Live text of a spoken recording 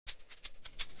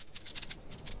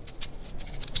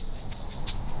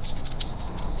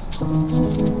Hello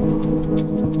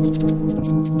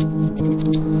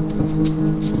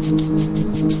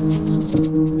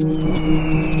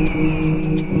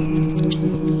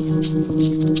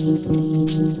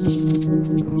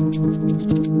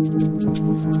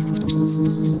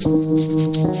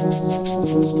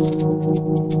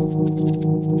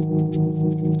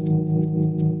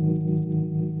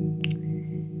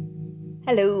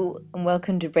and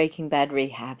welcome to Breaking Bad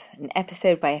Rehab, an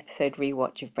episode by episode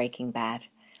rewatch of Breaking Bad.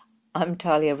 I'm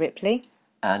Talia Ripley.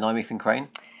 And I'm Ethan Crane.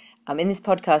 In this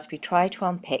podcast we try to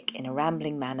unpick in a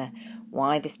rambling manner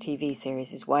why this TV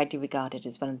series is widely regarded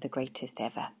as one of the greatest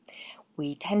ever.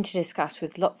 We tend to discuss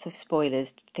with lots of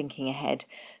spoilers thinking ahead,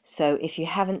 so if you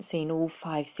haven't seen all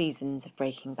 5 seasons of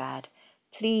Breaking Bad,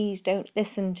 please don't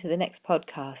listen to the next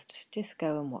podcast, just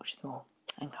go and watch them all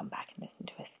and come back and listen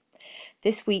to us.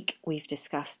 This week we've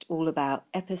discussed all about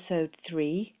episode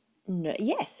 3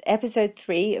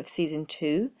 of season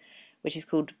 2, which is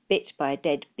called Bit by a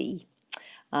Dead Bee.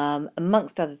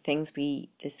 Amongst other things, we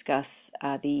discuss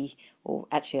I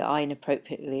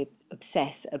inappropriately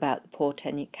obsess about the poor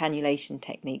cannulation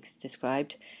techniques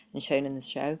described and shown in the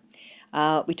show.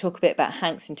 We talk a bit about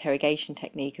Hank's interrogation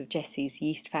technique of Jesse's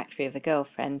yeast factory of a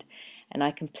girlfriend, and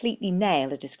I completely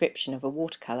nail a description of a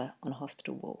watercolour on a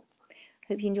hospital wall.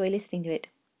 Hope you enjoy listening to it.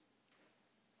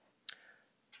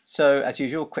 So, as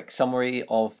usual, quick summary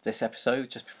of this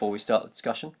episode just before we start the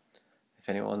discussion, if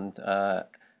anyone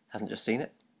hasn't just seen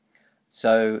it.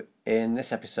 So, in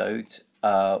this episode,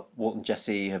 Walt and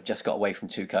Jesse have just got away from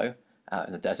Tuco out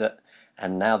in the desert,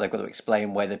 and now they've got to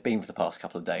explain where they've been for the past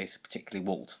couple of days, particularly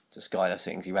Walt, to Skylar,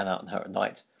 seeing he ran out on her at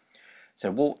night.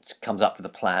 So Walt comes up with a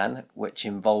plan which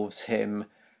involves him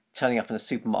turning up in a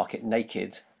supermarket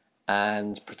naked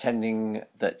and pretending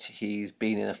that he's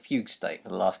been in a fugue state for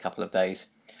the last couple of days,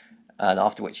 and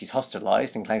after which he's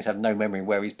hospitalised and claims to have no memory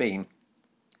where he's been.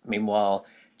 Meanwhile,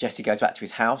 Jesse goes back to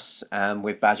his house and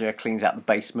with Badger cleans out the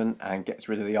basement and gets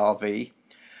rid of the RV.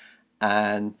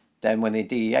 And then when the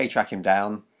DEA track him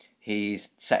down, he's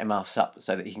set him up so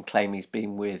that he can claim he's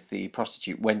been with the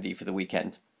prostitute Wendy for the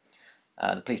weekend.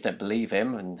 The police don't believe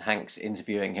him, and Hank's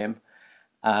interviewing him.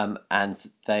 And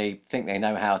they think they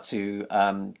know how to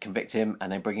convict him,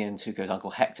 and they bring in Tuco's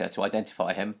uncle Hector to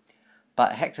identify him.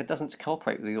 But Hector doesn't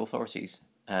cooperate with the authorities,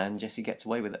 and Jesse gets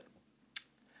away with it.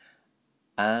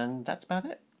 And that's about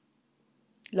it.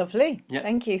 Lovely. Yep.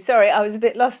 Thank you. Sorry, I was a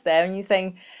bit lost there. And you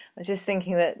saying, I was just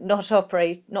thinking that not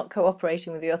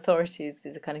cooperating with the authorities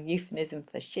is a kind of euphemism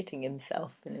for shitting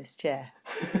himself in his chair.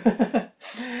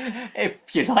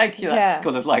 If you like, that's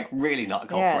kind of like really not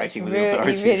cooperating with the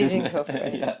authorities. He really isn't didn't it?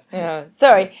 cooperate. Yeah.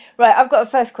 Sorry. Right, I've got a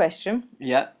first question.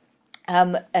 Yeah.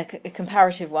 A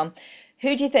comparative one.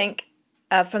 Who do you think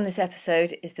from this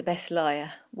episode is the best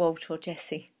liar, Walt or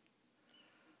Jesse?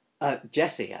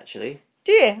 Jesse, actually.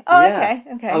 Do you? Oh, yeah.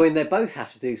 okay. I mean, they both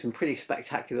have to do some pretty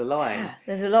spectacular lying. Yeah,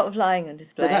 there's a lot of lying on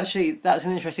display. But actually, that's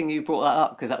an interesting you brought that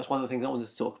up, because that was one of the things I wanted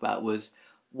to talk about, was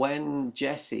when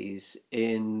Jesse's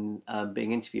in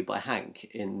being interviewed by Hank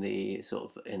in the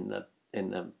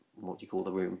what do you call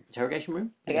the room? Interrogation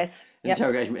room? I guess.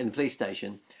 Interrogation in the police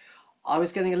station. I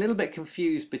was getting a little bit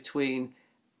confused between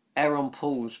Aaron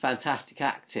Paul's fantastic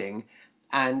acting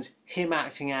and him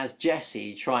acting as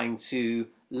Jesse trying to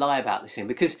lie about this thing,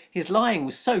 because his lying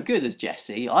was so good as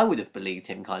Jesse, I would have believed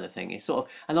him, kind of thing. It's sort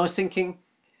of, and I was thinking,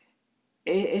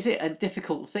 is it a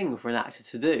difficult thing for an actor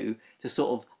to do, to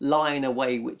sort of lie in a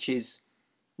way which is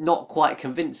not quite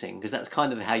convincing? Because that's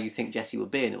kind of how you think Jesse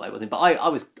would be in a way with him. But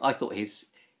I thought his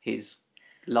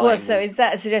lying. Well, so is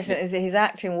that a suggestion? Is that his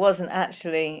acting wasn't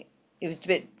actually? It was a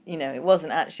bit, it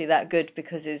wasn't actually that good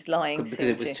because his lying. Because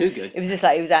it was too good. It was just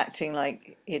like he was acting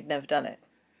like he'd never done it.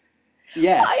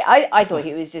 Yes. I thought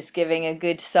he was just giving a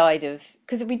good side of,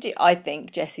 because I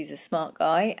think Jesse's a smart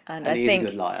guy, and I think he's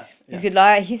a good liar. He's a good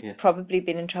liar. He's probably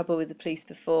been in trouble with the police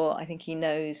before. I think he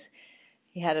knows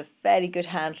he had a fairly good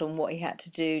handle on what he had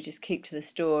to do. Just keep to the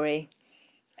story.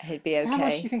 He'd be okay. How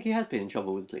much do you think he has been in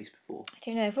trouble with the police before? I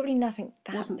don't know. Probably nothing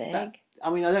that big. I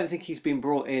mean, I don't think he's been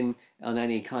brought in on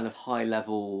any kind of high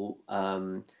level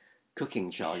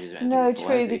cooking charges or anything. No, before,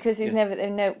 true, because he's never.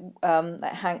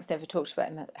 Like Hank's never talked about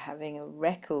him having a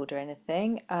record or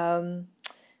anything.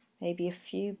 Maybe a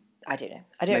few. I don't know.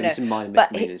 Maybe some minor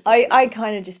but misdemeanors. I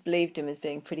kind of just believed him as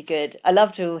being pretty good. I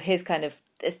loved all his kind of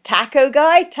this taco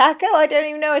guy. Taco? I don't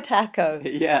even know a taco.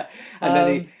 Yeah,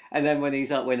 and then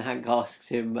when Hank asks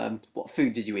him, what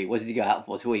food did you eat? What did you go out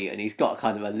for to eat? And he's got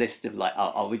kind of a list of like,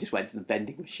 we just went to the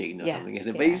vending machine or something,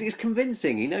 isn't it? But he's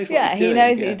convincing. He knows what he's doing. Yeah,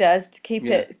 he knows what he does to keep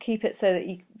it so that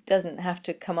he doesn't have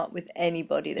to come up with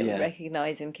anybody that would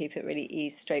recognise him. Keep it really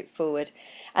straightforward.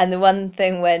 And the one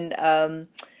thing when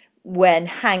when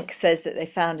Hank says that they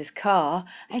found his car,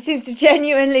 he seems to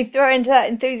genuinely throw into that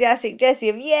enthusiastic Jessie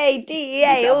of "Yay,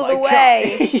 DEA all the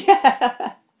way!"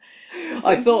 Yeah.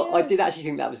 I Says, thought I yeah. did actually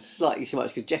think that was slightly too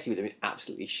much because Jesse would have been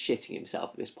absolutely shitting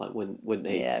himself at this point, wouldn't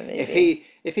he? Yeah, maybe.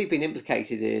 If he'd been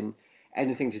implicated in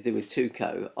anything to do with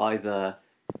Tuco, either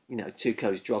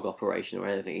Tuco's drug operation or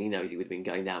anything, he knows he would have been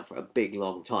going down for a big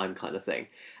long time kind of thing.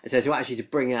 And so actually to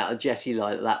bring out a Jesse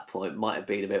line at that point might have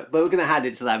been a bit, but we're going to hand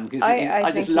it to them because I I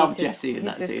think just love Jesse in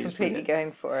that he's scene. just completely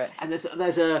going for it. And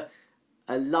there's a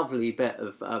lovely bit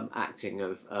of acting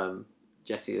of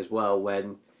Jesse as well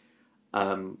when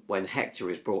Hector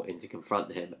is brought in to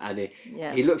confront him, and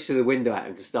he looks through the window at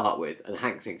him to start with, and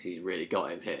Hank thinks he's really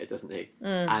got him here, doesn't he?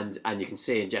 And you can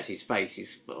see in Jesse's face,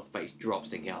 his face drops,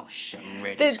 thinking, "Oh shit, I'm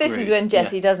really screwed." This is when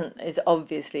Jesse is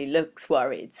obviously looks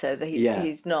worried, so that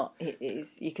he's not.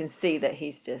 You can see that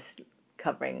he's just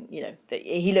covering. That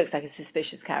he looks like a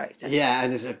suspicious character. Yeah,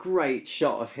 and there's a great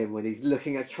shot of him when he's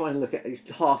he's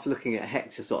half looking at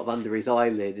Hector sort of under his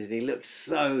eyelid, and he looks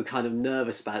so kind of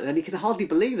nervous about it, and he can hardly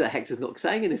believe that Hector's not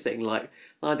saying anything. Like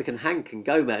neither can Hank and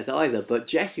Gomez either, but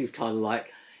Jesse's kind of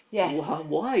like, yes,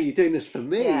 why are you doing this for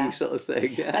me, sort of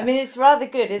thing. Yeah. I mean, it's rather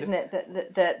good, isn't it?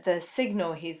 That the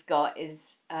signal he's got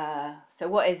is so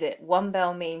what is it? One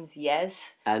bell means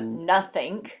yes, and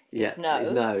nothing is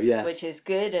no, which is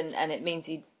good, and it means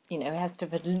he has to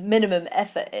put minimum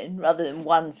effort in rather than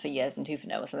one for yes and two for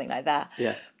no or something like that.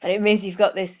 Yeah, but it means you've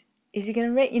got this. Is he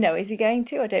going to? Is he going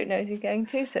to? I don't know. Is he going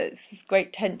to? So it's this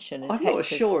great tension. I'm not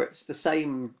sure it's the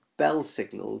same bell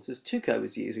signals as Tuco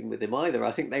was using with him either.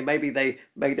 I think they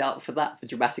made up for that for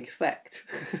dramatic effect.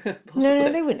 No,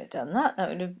 they wouldn't have done that. That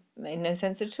would have made no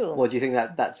sense at all. Well, do you think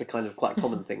that's a kind of quite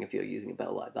common thing if you're using a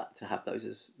bell like that to have those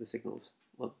as the signals?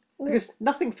 Well, because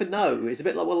nothing for no is a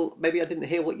bit like, well, maybe I didn't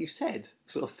hear what you said,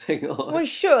 sort of thing. Well,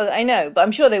 sure, I know, but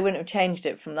I'm sure they wouldn't have changed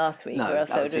it from last week, no, or else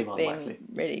that would would have seem been unlikely.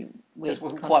 really weird. Just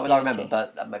wasn't quite what I remember,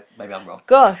 but maybe I'm wrong.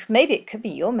 Gosh, maybe it could be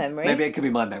your memory. Maybe it could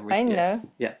be my memory. I know.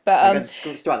 Yeah, but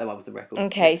strike that one with the record.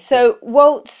 Okay, so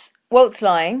Walt's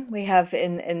lying. We have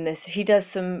in this. He does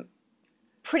some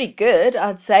pretty good,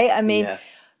 I'd say. I mean,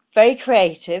 very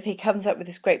creative. He comes up with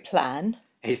this great plan.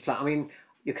 His plan. I mean,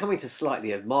 you're coming to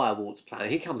slightly admire Walt's plan.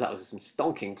 He comes up with some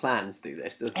stonking plans to do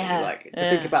this, doesn't he? Like to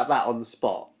think about that on the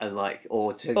spot, and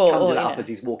or to conjure that up as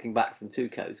he's walking back from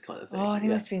Tuco's kind of thing. Oh, they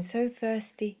must have been so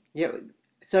thirsty. Yeah.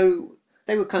 So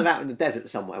they were kind of out in the desert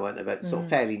somewhere, weren't they? But sort of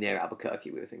fairly near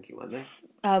Albuquerque, we were thinking, weren't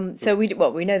they? So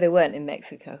we know they weren't in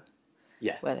Mexico.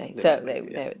 Yeah. Were they? So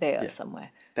they are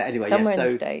somewhere. But anyway, somewhere in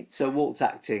the States. So Walt's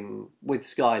acting with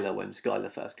Skylar when Skylar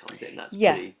first comes in. That's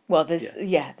pretty. Well, there's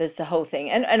the whole thing,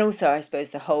 and also I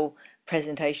suppose the whole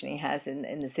presentation he has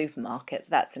in the supermarket.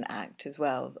 That's an act as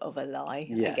well of a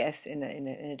lie, I guess, in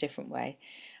a different way.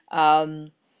 I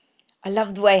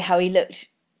love the way how he looked,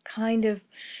 kind of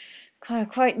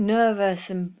quite nervous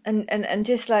and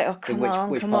just like, oh come on,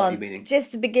 which come part on, are you meaning?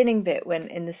 Just the beginning bit when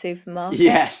in the supermarket.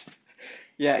 Yes.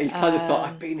 Yeah, he's kind of thought,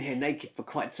 I've been here naked for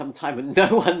quite some time and no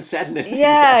one said anything.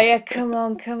 Yeah, come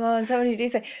on, somebody do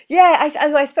say. Yeah,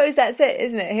 I suppose that's it,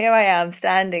 isn't it? Here I am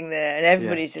standing there and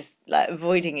everybody's just like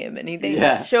avoiding him, and he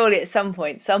thinks surely at some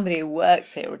point somebody who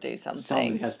works here will do something.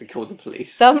 Somebody has to call the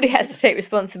police. Somebody has to take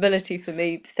responsibility for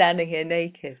me standing here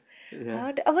naked.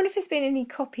 Yeah. I wonder if there's been any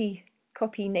copy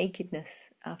nakedness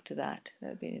after that. That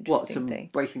would be an interesting thing.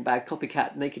 Breaking Bad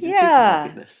copycat naked and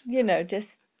supermarkedness?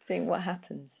 Just seeing what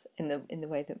happens in the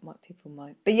way that people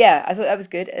might. But yeah, I thought that was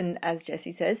good. And as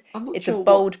Jesse says, it's a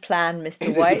bold plan,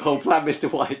 Mr. White. It's a bold plan,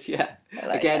 Mr. White. Yeah.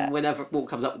 Again, that. Whenever Walt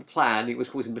comes up with a plan, he was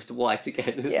calling Mr. White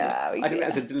again. I think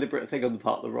that's a deliberate thing on the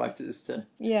part of the writers to.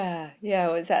 Yeah.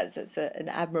 Well, that's an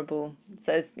admirable.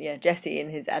 So Jesse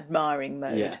in his admiring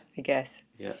mode, I guess.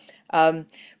 Yeah. But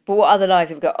what other lies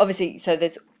have we got? Obviously, so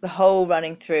there's the whole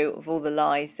running through of all the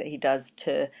lies that he does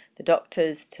to the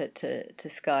doctors, to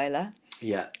Skylar.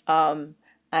 Yeah.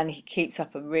 And he keeps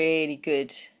up a really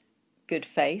good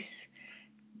face.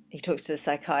 He talks to the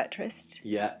psychiatrist.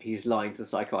 Yeah, he's lying to the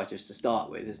psychiatrist to start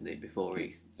with, isn't he? Before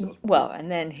he and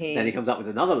then he comes up with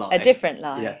another lie, a different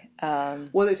lie. Yeah.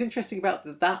 Well, it's interesting about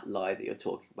that lie that you're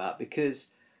talking about, because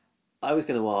I was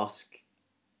going to ask,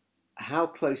 how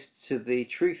close to the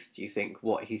truth do you think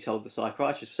what he told the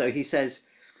psychiatrist? So he says,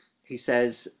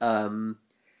 I'm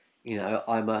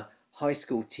a high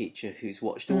school teacher who's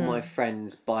watched all my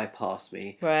friends bypass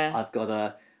me. Right. I've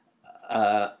got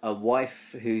a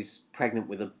wife who's pregnant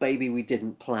with a baby we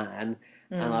didn't plan,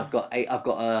 and I've got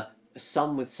a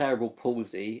son with cerebral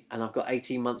palsy, and I've got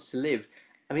 18 months to live.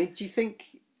 I mean, do you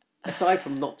think, aside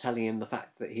from not telling him the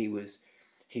fact that he was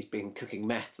he's been cooking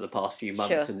meth for the past few months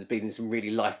Sure. and has been in some really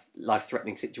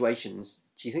life-threatening situations.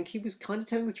 Do you think he was kind of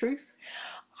telling the truth?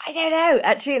 I don't know,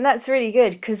 actually, and that's really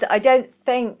good because I don't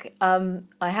think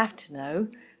I have to know,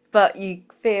 but you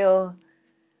feel,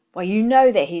 well, you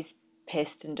know that he's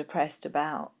pissed and depressed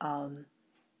about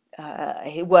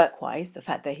work-wise, the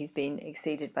fact that he's been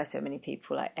exceeded by so many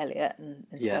people like Elliot and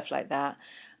Yeah. stuff like that.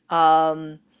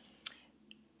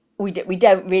 We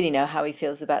don't really know how he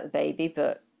feels about the baby,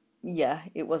 but yeah,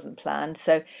 it wasn't planned.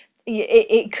 So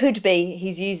it could be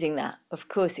he's using that. Of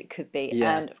course, it could be,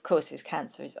 Yeah. and of course, his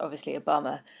cancer is obviously a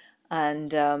bummer,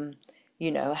 and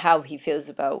how he feels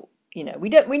about we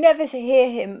never hear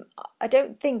him. I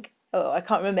don't think. Oh, I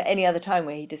can't remember any other time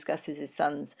where he discusses his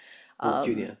son's Walt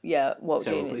Jr. Walt Jr.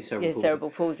 Cerebral palsy.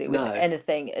 Cerebral palsy with No.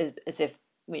 anything as if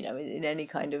in any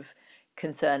kind of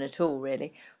concern at all,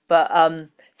 really. But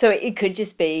so it could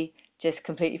just be just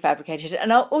completely fabricated.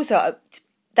 And also,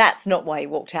 that's not why he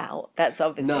walked out. That's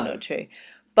obviously No. not true.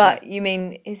 But you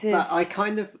mean, is his... But I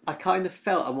kind of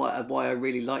felt, and why I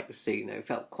really liked the scene, it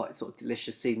felt quite sort of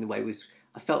delicious scene. The way it was,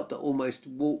 I felt that almost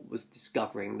Walt was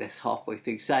discovering this halfway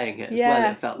through saying it as well.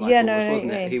 Yeah, It felt like yeah, no, almost, no,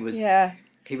 wasn't no, it? yeah,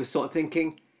 He was sort of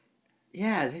thinking,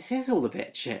 yeah, this is all a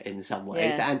bit shit in some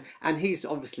ways, yeah, and he's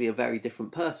obviously a very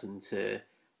different person to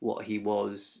what he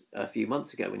was a few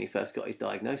months ago when he first got his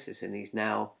diagnosis, and he's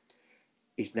now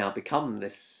become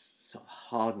this sort of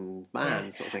hardened man,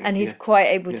 yes. sort of thing. And he's quite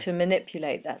able to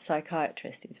manipulate that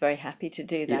psychiatrist. He's very happy to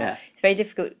do that. Yeah. It's very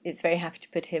difficult. It's very happy to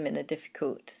put him in a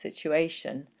difficult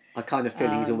situation. I kind of feel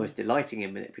he's almost delighting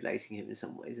in manipulating him in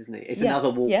some ways, isn't he? It's Yeah, another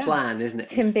Walt yeah. plan, isn't it?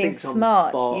 It's He him being thinks on the smart,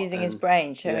 spot using his and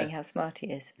brain, showing yeah, how smart he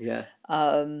is. yeah.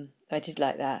 I did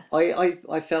like that.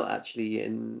 I felt actually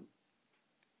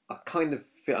I kind of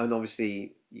feel, and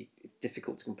obviously it's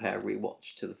difficult to compare a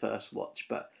rewatch to the first watch,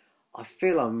 but I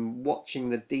feel I'm watching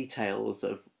the details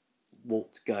of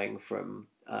Walt going from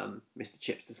Mr.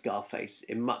 Chips to Scarface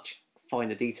in much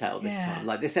finer detail this Yeah. time.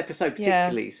 Like this episode Yeah.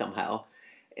 particularly somehow,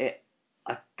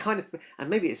 I kind of, and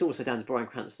maybe it's also down to Bryan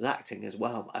Cranston's acting as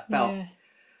well. But I felt,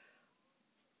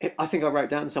 I think I wrote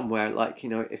down somewhere like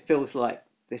it feels like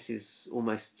this is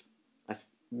almost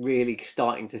really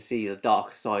starting to see the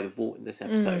darker side of Walt in this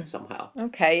episode somehow.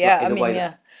 Okay, yeah. Like, I in a mean, way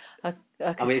yeah. that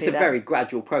I can it's see a that. very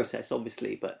gradual process,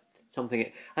 obviously, but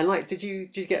something. And like, did you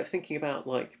get thinking about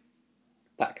like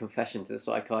that confession to the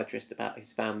psychiatrist about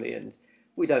his family? And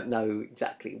we don't know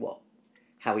exactly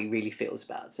how he really feels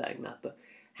about saying that, but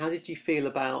how did you feel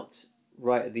about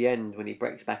right at the end when he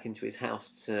breaks back into his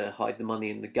house to hide the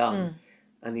money and the gun,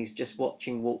 and he's just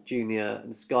watching Walt Jr.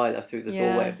 and Skylar through the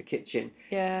doorway of the kitchen,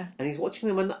 Yeah. and he's watching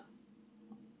them, and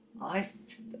I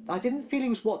didn't feel he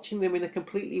was watching them in a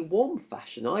completely warm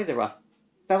fashion either. I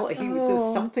felt there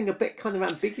was something a bit kind of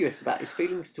ambiguous about his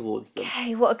feelings towards them.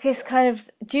 Okay, what this kind of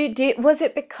was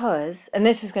it because, and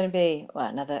this was going to be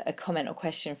another a comment or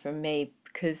question from me,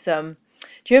 because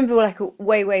do you remember like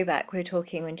way back we were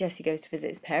talking when Jesse goes to visit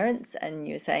his parents, and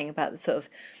you were saying about the sort of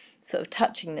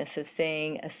touchingness of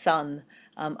seeing a son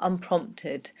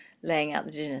unprompted laying out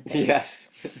the dinner things. Yes.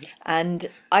 And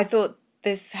I thought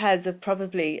this has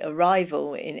probably a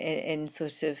rival in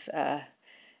sort of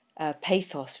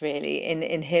pathos, really,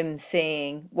 in him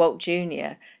seeing Walt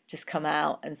Jr. just come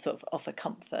out and sort of offer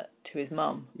comfort to his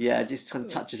mum. Yeah, just kind of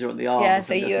touches her on the arm. Yeah, or so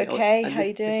something, you doesn't he? okay? And How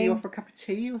you does he doing? offer a cup of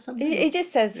tea or something? He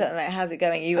just says something like, "How's it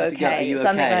going? Are you How's it going? okay?" Are you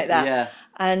Something okay? like that. Yeah.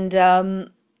 And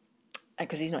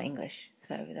because he's not English,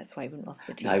 so that's why he wouldn't offer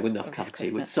the tea. No, he wouldn't offer a of cup of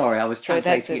course tea. not. Sorry, I was So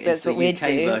translating it that's into what the we'd UK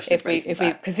do version of Breaking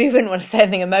Bad. because we wouldn't want to say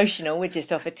anything emotional. We'd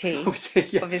just offer tea.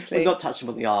 Yeah. Obviously, We'd not touch him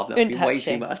on the arm. That would be way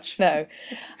too touching. much. No,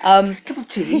 Cup of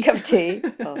tea. cup of tea.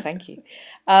 Oh, thank you.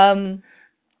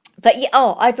 But yeah,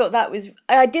 I thought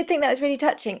I did think that was really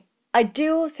touching. I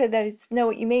do also though know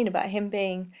what you mean about him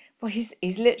being. Well, he's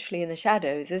literally in the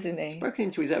shadows, isn't he? He's broken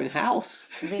into his own house.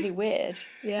 It's really weird.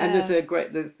 Yeah. And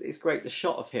it's great the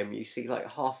shot of him. You see like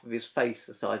half of his face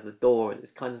the side of the door, and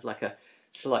it's kind of like a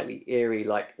slightly eerie,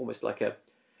 like almost like a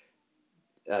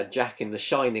Jack in the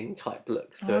Shining type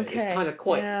look through it. It's kind of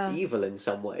quite evil in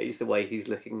some ways the way he's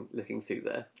looking through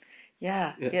there.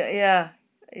 Yeah.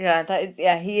 That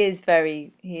is, he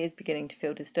is beginning to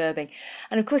feel disturbing,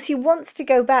 and of course he wants to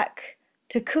go back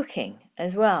to cooking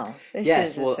as well.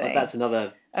 Yes, well, that's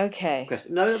another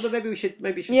question. No, but maybe we should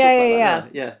talk about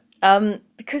that now. Yeah.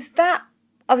 Because that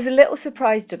I was a little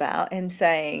surprised about him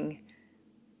saying,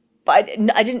 but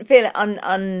I didn't feel it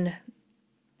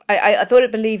I thought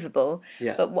it believable.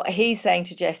 Yeah. But what he's saying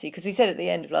to Jesse, because we said at the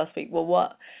end of last week,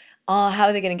 well, how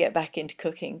are they going to get back into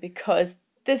cooking? Because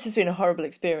this has been a horrible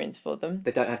experience for them.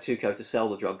 They don't have Tuco to sell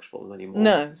the drugs for them anymore.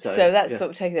 No, so that's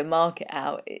sort of taking the market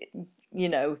out.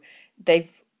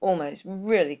 They've almost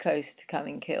really close to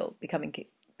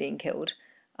being killed.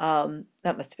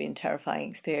 That must have been a terrifying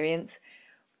experience.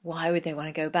 Why would they want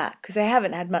to go back? Because they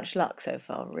haven't had much luck so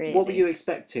far, What were you really.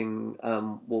 expecting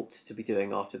Walt to be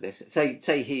doing after this?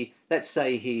 Let's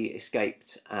say he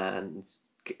escaped and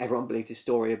everyone believed his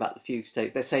story about the fugue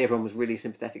state. Let's say everyone was really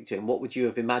sympathetic to him. What would you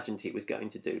have imagined he was going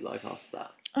to do like after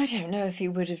that? I don't know if he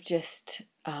would have just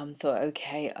thought,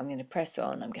 okay, I'm going to press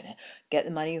on. I'm going to get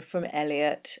the money from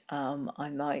Elliot. I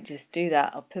might just do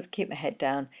that. Keep my head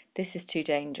down. This is too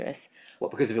dangerous. Well,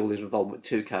 because of all his involvement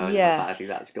with Tuco and how Yeah, badly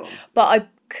that's gone. but I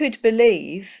could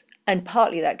believe, and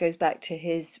partly that goes back to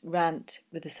his rant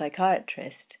with the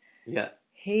psychiatrist. Yeah.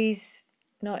 He's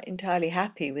not entirely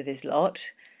happy with his lot,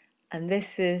 and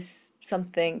this is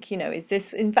something, is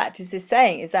this, in fact, is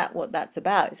that what that's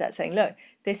about? Is that saying, look,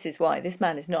 this is why this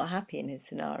man is not happy in his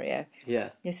scenario. Yeah.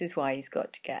 This is why he's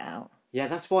got to get out. Yeah,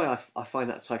 that's why I find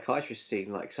that psychiatrist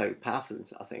scene like so powerful,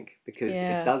 I think, because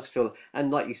Yeah. it does feel,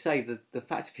 and like you say, the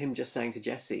fact of him just saying to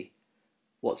Jesse,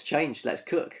 "What's changed? Let's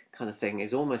cook," kind of thing,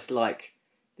 is almost like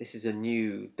this is a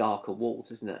new, darker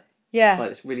Walt, isn't it? Yeah. It's like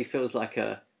this really feels like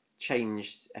a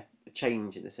change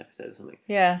in this episode or something.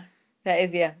 Yeah. That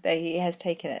is, yeah. He has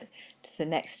taken it to the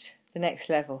next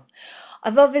level.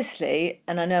 I've obviously,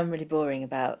 and I know I'm really boring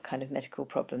about kind of medical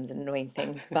problems and annoying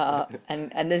things, but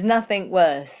and there's nothing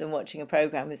worse than watching a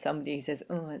program with somebody who says,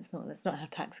 "Oh, that's not how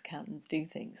tax accountants do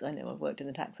things." I know, I've worked in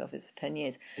the tax office for 10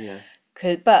 years. Yeah.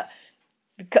 But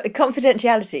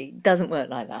confidentiality doesn't work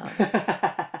like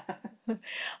that.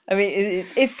 I mean,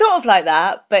 it's sort of like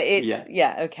that, but it's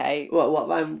okay.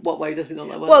 What way does it not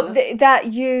like that? Well,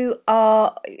 that you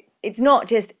are. It's not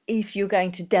just if you're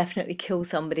going to definitely kill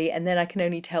somebody, and then I can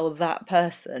only tell that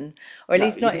person, or at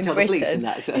least not in Britain. You tell the police in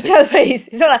that. So. You tell the police.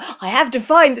 It's not like I have to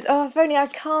find this. Oh, if only I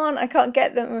can't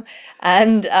get them,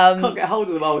 and can't get hold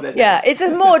of them. Oh, they're yeah, dead. it's a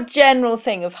more general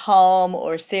thing of harm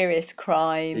or a serious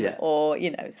crime, Yeah. or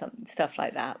some stuff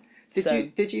like that.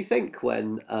 Did you think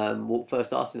when Walt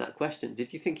first asked him that question?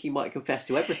 Did you think he might confess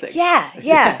to everything?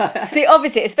 Yeah. See,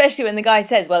 obviously, especially when the guy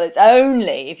says, "Well, it's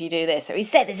only if you do this." So he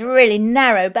set this really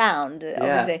narrow bound,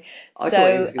 obviously. I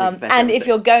thought he was going to confess and everything. if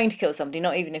you're going to kill somebody,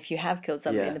 not even if you have killed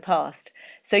somebody Yeah. in the past.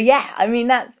 So yeah, I mean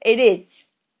it is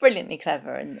brilliantly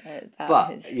clever, and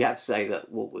but you have to say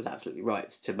that Walt was absolutely right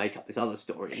to make up this other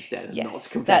story instead and not to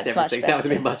confess that's much everything. That would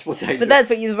have been much more dangerous. But that's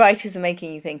what the writers are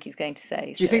making you think he's going to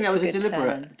say. Do you think that was a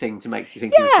deliberate thing to make you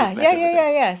think he was going to confess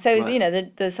everything? Yeah. So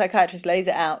Right. the psychiatrist lays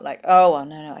it out like, oh well,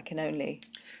 no, I can only.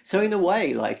 So in a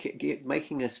way, like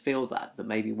making us feel that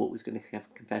maybe Walt was going to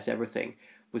confess everything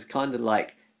was kind of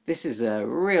like this is a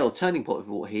real turning point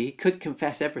for Walt. He could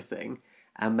confess everything,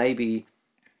 and maybe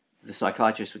the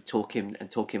psychiatrist would talk to him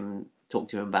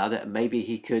about it, and maybe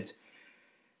he could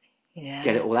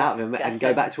get it all out of him and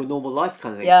go back to a normal life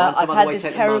kind of thing. Yeah, Find some I've other had way this to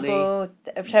take the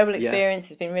money. terrible experience.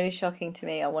 It's been really shocking to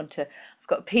me. I've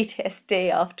got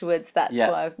PTSD afterwards. That's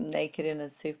why I'm naked in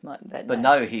a supermarket. But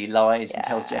no, he lies and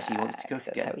tells Jesse he wants to cook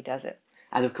again. That's how he does it.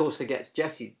 And of course, they get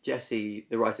Jesse.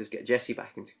 The writers get Jesse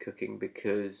back into cooking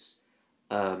because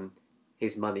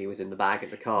his money was in the bag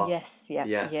in the car. Yes, yeah.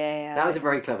 That was a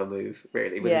very clever move,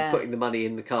 really, with him putting the money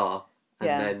in the car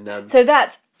and then. So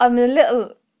I'm a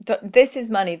little. This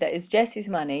is money that is Jesse's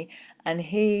money, and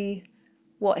he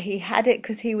had it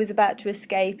because he was about to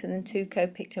escape, and then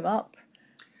Tuco picked him up.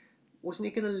 Wasn't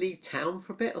he going to leave town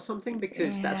for a bit or something?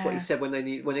 Because that's what he said when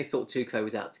they thought Tuco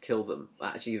was out to kill them. Well,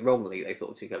 actually, wrongly, they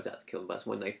thought Tuco was out to kill them. That's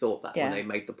when they thought that, when they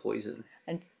made the poison.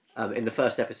 And in the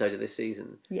first episode of this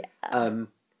season. Yeah.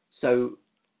 So,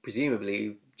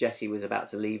 presumably, Jesse was about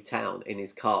to leave town in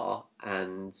his car,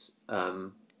 and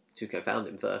Tuco found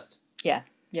him first. Yeah.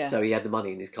 So he had the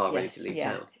money in his car ready to leave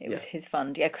town. It was his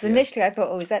fund. Yeah, because initially I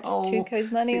thought, is that just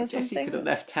Tuco's money or something? Jesse could have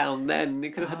left town then. He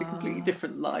could have had a completely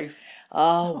different life.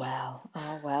 Oh well.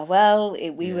 Well,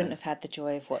 we wouldn't have had the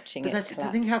joy of watching it collapse. I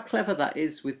think how clever that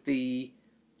is with the.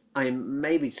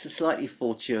 Maybe it's a slightly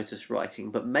fortuitous writing,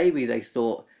 but maybe they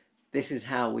thought this is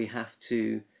how we have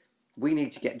to. We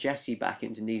need to get Jesse back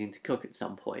into needing to cook at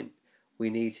some point. We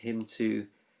need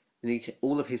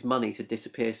all of his money to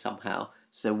disappear somehow.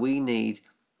 So we need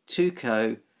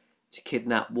Tuco to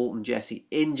kidnap Walt and Jesse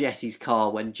in Jesse's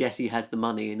car when Jesse has the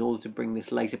money in order to bring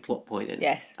this later plot point in.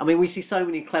 Yes. I mean, we see so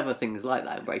many clever things like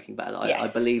that in Breaking Bad. Yes. I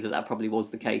believe that probably was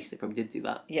the case. They probably did do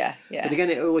that. Yeah. But again,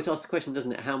 it always asks the question,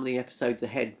 doesn't it? How many episodes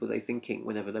ahead were they thinking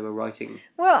whenever they were writing?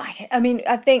 Well,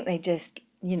 I think they just,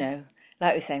 like we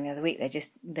were saying the other week,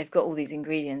 they've got all these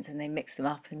ingredients and they mix them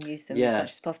up and use them as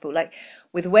much as possible. Like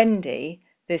with Wendy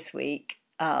this week,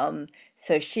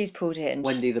 so she's pulled in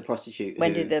Wendy the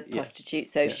prostitute.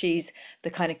 So she's the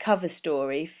kind of cover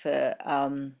story for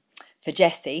for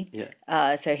Jessie.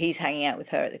 Yeah. So he's hanging out with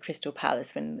her at the Crystal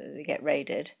Palace when they get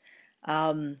raided.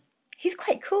 He's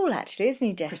quite cool, actually, isn't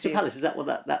he, Crystal Jessie? Palace, is that what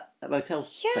that motel place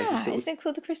is Yeah, called? isn't it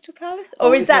called the Crystal Palace? Oh,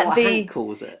 Or is isn't that that what Hank the...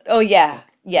 calls it? Oh, yeah. Oh,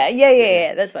 yeah,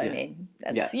 Yeah. That's what I yeah, mean.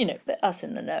 yeah. That's, for us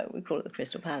in the know, we call it the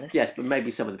Crystal Palace. Yes, but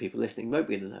maybe some of the people listening won't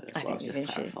be in the know. That's I why I think was we've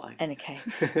just introduced. clarifying.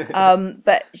 Okay.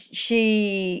 But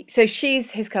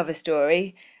she's his cover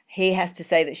story. He has to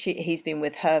say that he's been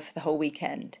with her for the whole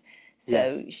weekend.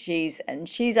 So Yes.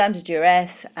 she's under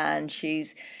duress, and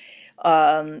she's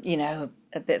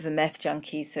a bit of a meth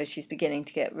junkie, so she's beginning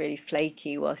to get really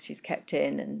flaky whilst she's kept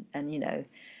in, and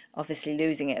obviously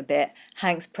losing it a bit.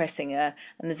 Hank's pressing her,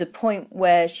 and there's a point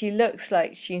where she looks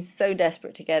like she's so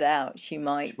desperate to get out she She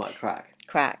might might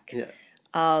crack. Yeah.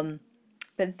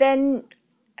 But then,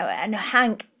 and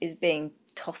Hank is being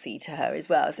tossy to her as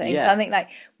well, saying Yeah. something like,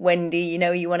 Wendy,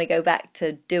 you want to go back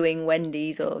to doing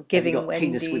Wendy's or Have you giving got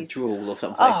penis Wendy's. withdrawal or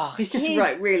something? Oh, It's just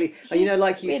right, really. And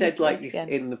like you really said, like close again.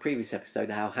 in the previous episode,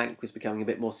 how Hank was becoming a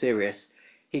bit more serious.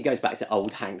 He goes back to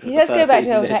old Hank. He The does go first back to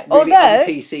season of old this, Hank. really Although,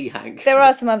 un-PC Hank. there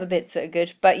are some other bits that are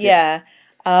good, but Yeah.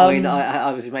 yeah. I mean,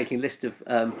 I was making a list of.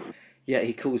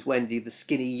 He calls Wendy the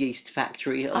skinny yeast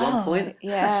factory at one point.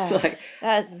 Yeah.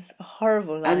 That's a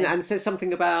horrible line. And says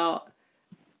something about.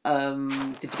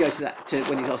 Did you go to that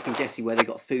when he's asking Jessie where they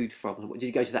got food from? Did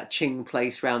you go to that Ching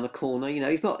place round the corner?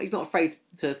 He's not afraid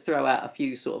to throw out a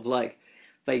few sort of like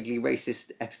vaguely racist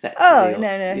epithets. Oh, no,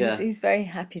 yeah, he's very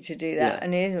happy to do that, Yeah.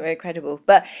 and he isn't very credible.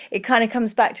 But it kind of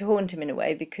comes back to haunt him in a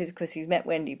way, because, of course, he's met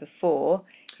Wendy before.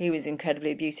 He was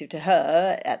incredibly abusive to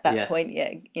her at that Yeah. point,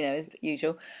 as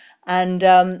usual. And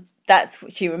that's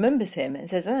what she remembers him and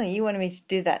says, oh, you wanted me to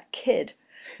do that kid.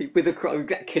 with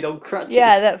that kid on crutches.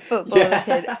 Yeah, that footballer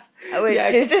kid.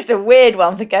 Which is just a weird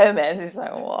one for Gomez. It's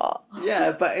like, what?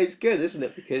 Yeah, but it's good, isn't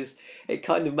it? Because it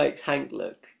kind of makes Hank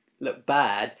look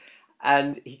bad,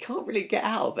 and he can't really get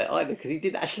out of it either because he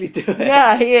did actually do it.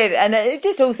 Yeah, he is. And it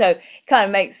just also kind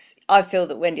of makes, I feel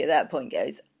that Wendy at that point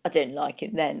goes, I don't like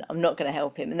him then, I'm not going to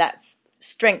help him. And that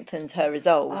strengthens her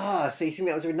resolve. So you think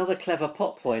that was another clever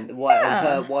plot point?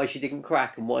 Why she didn't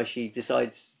crack and why she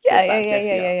decides to back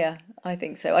Jessie up? Yeah. I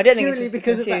think so. I don't think it's Purely just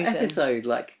because the of that confusion. episode,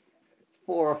 like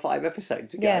 4 or 5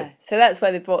 episodes ago. Yeah, so that's why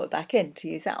they brought it back in to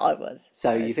use that.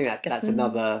 So you think that's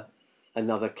another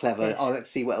clever? Yes. Oh, let's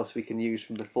see what else we can use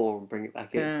from before and bring it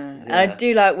back in. And I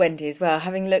do like Wendy as well,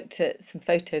 having looked at some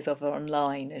photos of her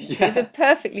online, and she's a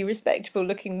perfectly respectable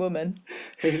looking woman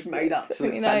who's made up to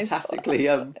look really nice. fantastically.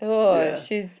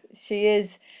 She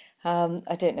is.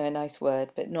 I don't know a nice word,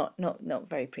 but not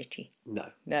very pretty.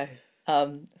 No. I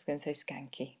was going to say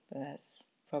skanky, but that's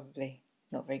probably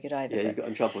not very good either. Yeah, you got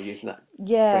in trouble using that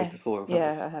phrase before.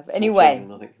 I have. Anyway,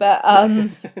 children, I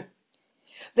think.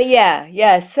 But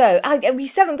yeah. So we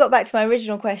haven't got back to my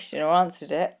original question or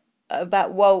answered it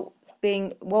about Walt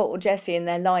or Jessie and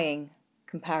their lying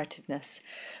comparativeness.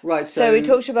 Right. So we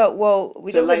talked about Walt.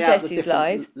 We talked about Jessie's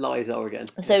lies. Lies are again.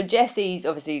 So Jessie's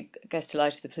obviously gets to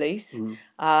lie to the police,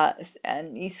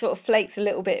 and he sort of flakes a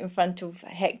little bit in front of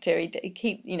Hector.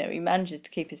 He manages to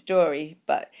keep his story,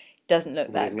 but doesn't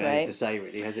look that great. To say,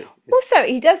 really, has it? Also,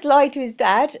 he does lie to his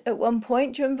dad at one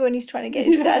point. Do you remember when he's trying to get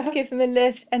his dad to give him a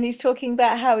lift, and he's talking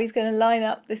about how he's going to line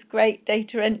up this great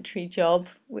data entry job,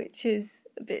 which is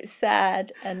a bit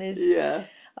sad and is. Yeah.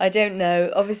 I don't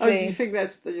know. Obviously, do you think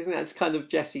that's kind of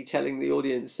Jessie telling the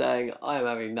audience, saying, "I am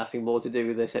having nothing more to do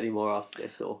with this anymore after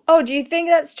this"? Or do you think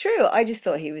that's true? I just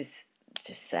thought he was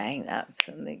just saying that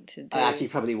for something to do. actually,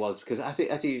 probably was, because as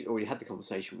he already had the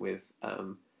conversation with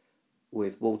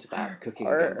Walt about cooking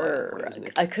again by that point, isn't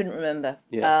it? I couldn't remember.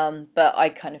 Yeah. But I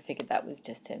kind of figured that was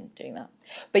just him doing that.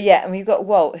 But yeah, and we've got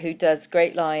Walt, who does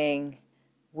great lying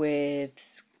with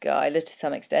Skylar to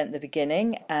some extent at the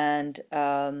beginning, and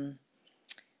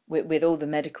with all the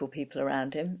medical people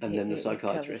around him. And then the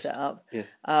psychiatrist. Covers it up. Yes.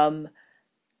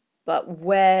 But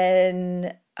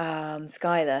when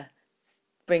Skylar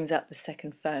brings up the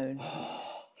second phone,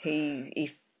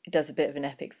 he does a bit of an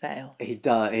epic fail. He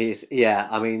does.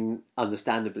 I mean,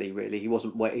 understandably, really, he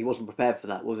wasn't prepared for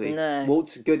that, was he? No.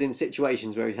 Walt's good in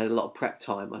situations where he's had a lot of prep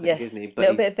time, I think, isn't he? But a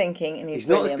little bit of thinking, and he's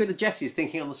not as good as Jesse's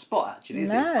thinking on the spot. Actually,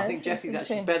 is he? No, I think Jesse's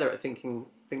actually better at thinking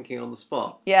on the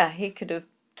spot. Yeah, he could have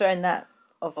thrown that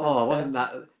off. Wasn't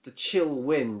that the chill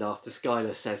wind after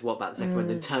Skylar says what about the second one,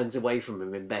 then turns away from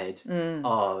him in bed?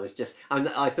 Oh, it was just.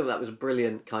 I thought that was a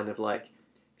brilliant kind of like,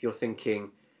 if you're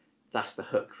thinking. That's the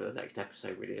hook for the next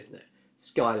episode, really, isn't it?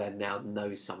 Skylar now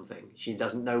knows something. She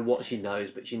doesn't know what she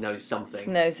knows, but she knows something. She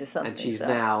knows there's something. And she's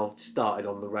now started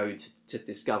on the road to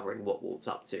discovering what Walt's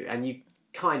up to. And you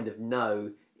kind of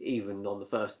know, even on the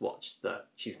first watch, that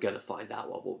she's going to find out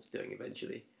what Walt's doing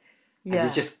eventually. and you Yeah,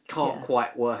 just can't yeah,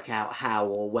 quite work out how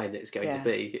or when it's going to yeah,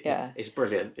 be. yeah. It's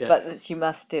brilliant. Yeah. But that you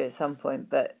must do at some point.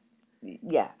 But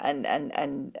yeah, and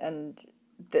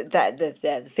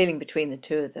the feeling between the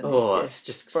two of them is Oh, it's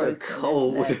just just so broken, isn't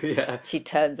cold. it? Yeah. She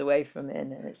turns away from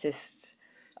him, and it's just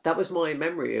That was my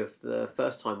memory of the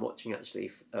first time watching,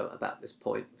 actually, about this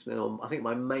point. From then on, I think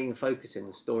my main focus in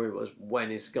the story was,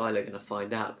 when is Skylar going to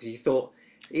find out? Because you thought,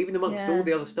 even amongst all yeah.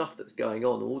 the other stuff that's going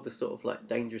on, all the sort of like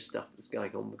dangerous stuff that's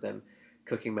going on with them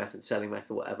cooking meth and selling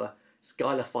meth or whatever,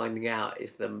 Skylar finding out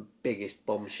is the biggest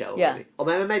bombshell, Yeah. really.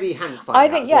 Or maybe Hank I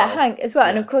finding out think, as yeah, well. Hank as well.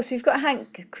 And of Yeah. course, we've got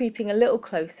Hank creeping a little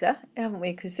closer, haven't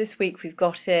we? Because this week we've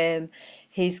got him.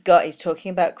 He's talking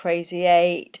about Crazy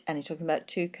Eight, and he's talking about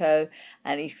Tuco,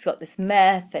 and he's got this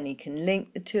meth, and he can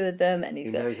link the two of them, and he's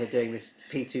He got. knows they're doing this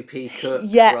P2P cook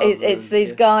Yeah, rather it's than. these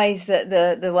Yeah. guys that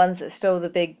the ones that stole the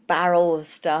big barrel of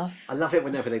stuff. I love it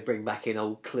whenever they bring back in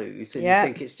old clues, and you Yeah.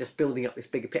 think it's just building up this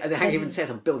bigger picture. And Hank even says,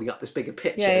 "I'm building up this bigger Yeah,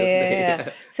 picture," yeah, doesn't yeah, he? yeah.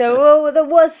 Yeah. So, well, there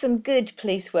was some good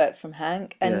police work from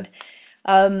Hank, Yeah.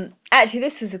 and actually,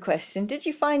 this was a question. Did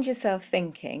you find yourself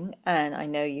thinking, and I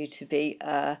know you to be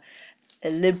a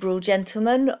liberal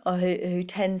gentleman who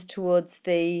tends towards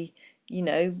the,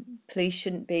 police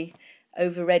shouldn't be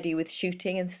over ready with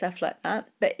shooting and stuff like that.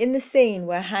 But in the scene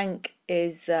where Hank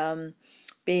is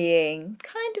being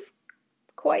kind of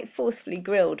quite forcefully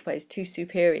grilled by his two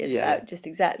superiors Yeah, yeah. about just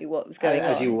exactly what was going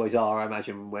As you on. always are, I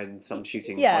imagine, when some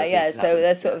shooting Yeah, by police yeah. has So happened.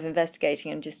 they're sort Yeah. of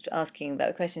investigating and just asking about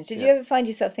the questions. Did you Yeah. ever find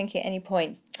yourself thinking at any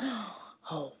point,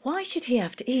 oh, why should he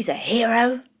have to? He's a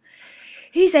hero.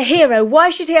 He's a hero. Why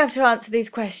should he have to answer these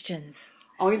questions?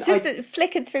 I mean, It's just that it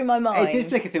flickered through my it did mind.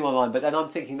 flicker through my mind, but then I'm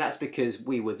thinking that's because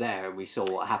we were there and we saw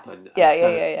what happened, Yeah, yeah,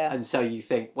 yeah, yeah. and so you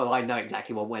think, well, I know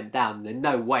exactly what went down. And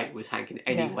no way was Hank in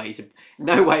any Yeah. way to,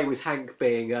 no way was Hank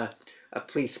being a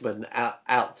policeman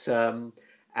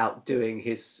out doing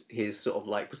his sort of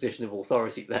like position of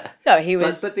authority there. No, he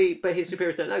But was. but his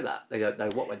superiors don't know that. They don't know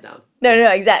what went down. No, no,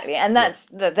 no, exactly, and Yeah.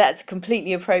 that's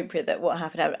completely appropriate. That what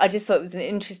happened. I just thought it was an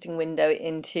interesting window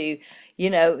into,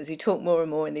 as we talk more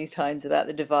and more in these times about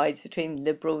the divides between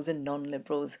liberals and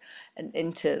non-liberals, and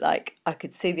into like I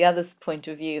could see the other point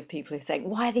of view of people who are saying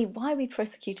why are we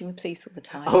prosecuting the police all the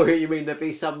time? Oh, you mean there'd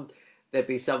be some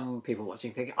people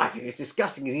watching thinking, I think it's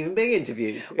disgusting he's even being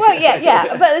interviewed. Well, yeah, yeah,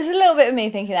 but there's a little bit of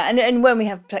me thinking that, and when we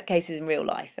have cases in real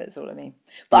life, that's all I mean.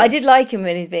 But I did Yes. like him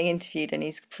when he's being interviewed, and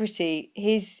he's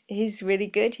really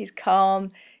good. He's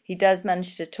calm. He does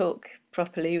manage to talk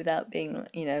properly without being,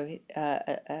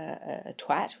 a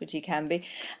twat, which he can be.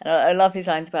 And I love his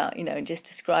lines about, just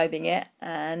describing it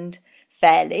and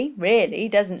fairly, really,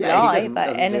 doesn't Yeah, he lie doesn't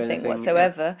about do anything anything. Yeah.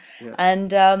 whatsoever. Yeah.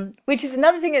 And which is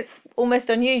another thing that's almost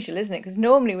unusual, isn't it? Because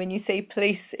normally when you see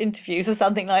police interviews or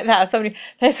something like that,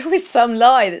 there's always some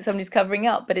lie that somebody's covering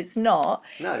up, but it's not.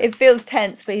 No. It feels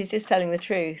tense, but he's just telling the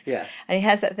truth. Yeah. And he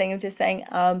has that thing of just saying,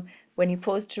 when he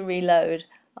paused to reload,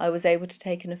 I was able to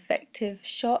take an effective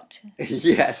shot.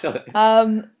 Yeah. So.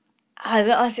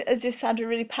 It just sounded a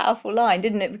really powerful line,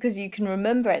 didn't it? Because you can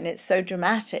remember it, and it's so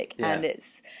dramatic, Yeah. and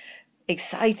it's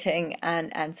exciting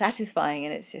and satisfying,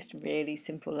 and it's just really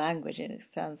simple language, and it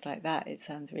sounds like that. It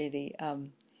sounds really.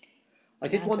 I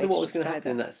did wonder what was going to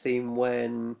happen in that scene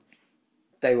when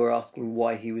they were asking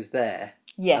why he was there.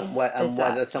 Yes, and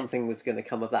whether that. something was going to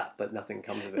come of that, but nothing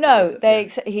comes of it. No, Yeah.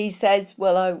 he says,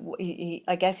 well,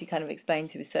 I guess he kind of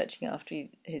explains he was searching after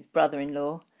his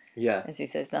brother-in-law. Yeah. As he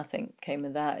says, nothing came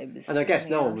of that. It was, and I guess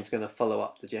no one else. was going to follow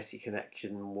up the Jesse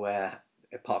connection, where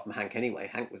apart from Hank anyway.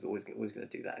 Hank was always going to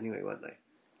do that anyway, weren't they?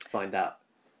 Find out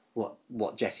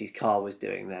what Jesse's car was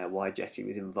doing there, why Jesse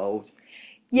was involved.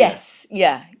 Yes,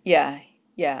 yeah,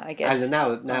 I guess. And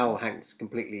now Hank's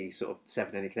completely sort of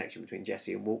severed any connection between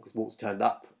Jesse and Walt, because Walt's turned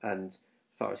up, and as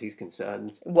far as he's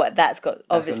concerned, That's got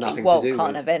obviously nothing Walt to do can't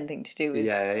with, have anything to do with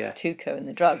Tuco and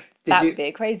the drugs. That would be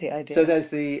a crazy idea. So there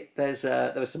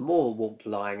was some more Walt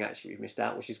lying actually we've missed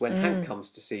out, which is when Hank comes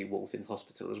to see Walt in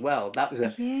hospital as well. That was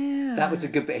a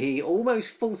good bit. He almost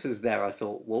falters there, I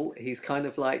thought. Walt, he's kind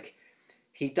of like,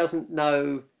 he doesn't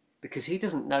know, because he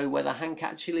doesn't know whether Hank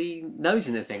actually knows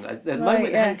anything. At the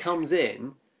moment Hank comes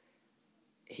in,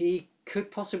 he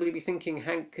could possibly be thinking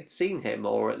Hank had seen him,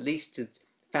 or at least had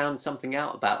found something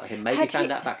out about him. Maybe found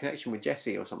out about connection with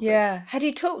Jesse or something. Yeah. Had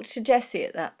he talked to Jesse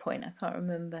at that point? I can't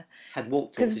remember. Had Walt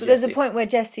talked to Jesse? Because there's a point where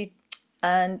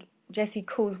Jesse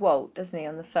calls Walt, doesn't he,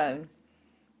 on the phone?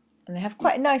 And they have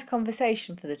quite a nice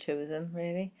conversation for the two of them,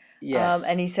 really. Yes.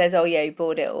 And he says, oh yeah, he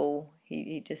bought it all.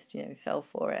 He just, fell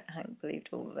for it. Hank believed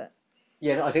all of it.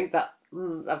 Yeah, I think that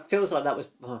That feels like that was.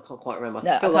 Oh, I can't quite remember. I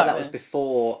No, I feel like can't that was remember.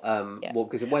 before. Yeah, Well,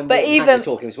 because when but Walt and Hank were even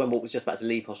talking, it was when Walt was just about to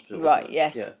leave hospital, wasn't right, it?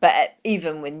 yes, Yeah. but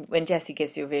even when Jesse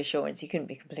gives you reassurance, you couldn't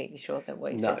be completely sure that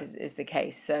what he No. said is the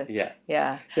case. So Yeah.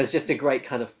 yeah, There's just a great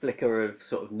kind of flicker of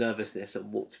sort of nervousness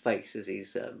on Walt's face as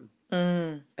he's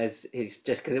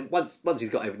just because once he's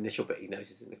got over the initial bit, he knows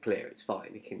he's in the clear. It's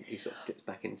fine. He sort of slips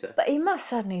back into. but he must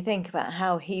suddenly think about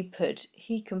how he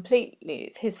completely.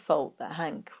 It's his fault that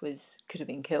Hank could have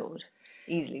been killed,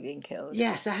 easily been killed.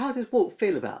 Yeah. So how does Walt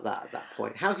feel about that at that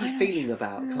point? How's he I'm not feeling sure.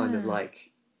 about kind of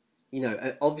like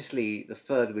obviously the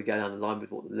further we go down the line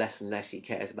with Walt, the less and less he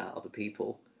cares about other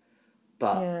people.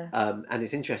 But Yeah, and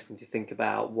it's interesting to think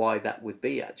about why that would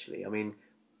be actually. I mean,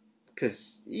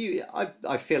 because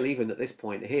I feel even at this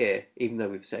point here, even though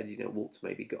we've said Walt's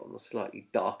maybe got on a slightly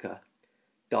darker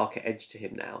edge to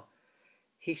him now,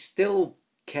 he still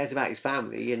cares about his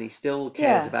family and he still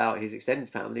cares yeah, about his extended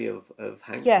family of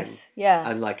Hank yes, yeah.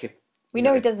 and like if We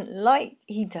know he doesn't like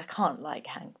can't like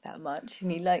Hank that much,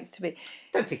 and he likes to be. I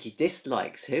don't think he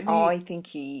dislikes him. Oh, He I think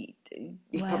he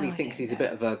well, probably I thinks don't he's a know.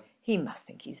 bit of a He must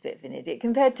think he's a bit of an idiot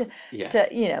compared to,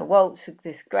 yeah Walt's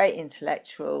this great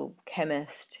intellectual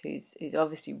chemist who's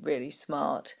obviously really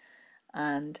smart,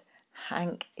 and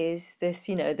Hank is this,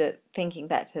 that thinking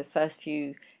back to the first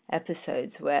few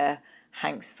episodes where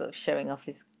Hank's sort of showing off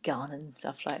his gun and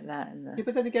stuff like that, and yeah.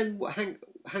 But then again,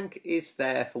 Hank is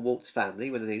there for Walt's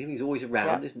family when they need him. He's always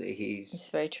around, yeah, isn't he? it's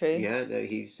very true. Yeah, no,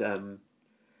 he's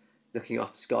looking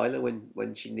after Skylar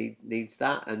when she needs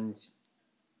that, and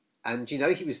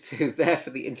he was there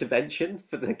for the intervention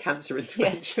for the cancer Yes,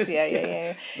 intervention. yeah, yeah, Yeah,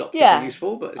 yeah, not particularly yeah.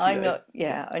 useful, but I'm not. yeah,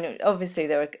 Yeah, I know. Obviously,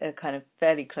 they're a kind of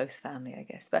fairly close family, I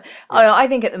guess. But yeah. I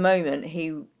think at the moment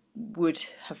he would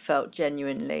have felt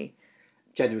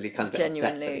Genuinely kind of a bit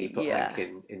upset that he genuinely, put Hank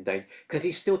yeah, in danger because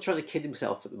he's still trying to kid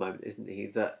himself at the moment, isn't he?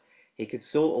 That he could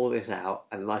sort all this out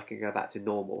and life can go back to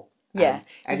normal, yeah. and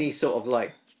any sort of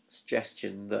like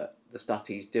suggestion that the stuff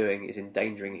he's doing is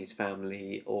endangering his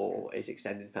family or his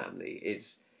extended family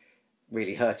is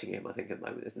really hurting him, I think, at the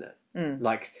moment, isn't it?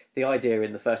 Like the idea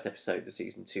in the first episode of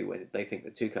season 2 when they think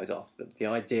that Tuco's after them, the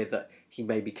idea that he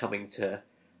may be coming to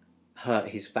hurt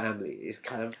his family is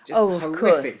kind of just Oh, of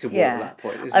horrific course, to Walt at yeah. that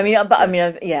point, I isn't mean, it? but I Yeah.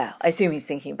 mean, yeah. I assume he's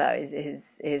thinking about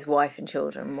his wife and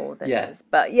children more than Yeah. us.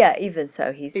 But yeah, even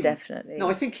so, he's Even, no, I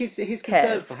definitely think his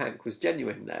concern for cares. Hank was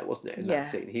genuine there, wasn't it, in that Yeah,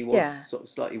 scene? He was yeah, sort of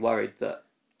slightly worried that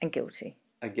and guilty.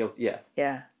 and guilty. Yeah,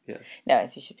 Yeah. yeah. No,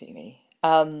 as he should be really.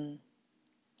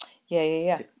 Yeah, yeah,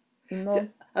 yeah. D-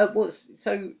 More.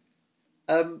 so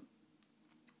um,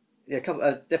 yeah,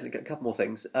 definitely got a couple more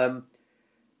things.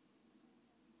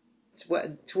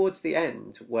 Towards the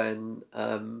end when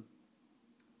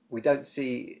we don't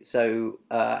see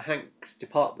Hank's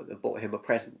department have bought him a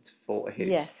present for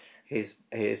Yes. his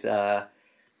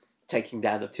taking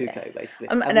down of Tuco Yes. basically,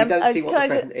 And and we don't see what the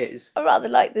kind of, present is. I rather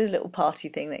like the little party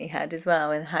thing that he had as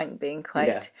well, and Hank being Yeah,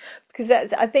 quite, because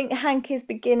that's, I think Hank is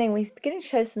he's beginning to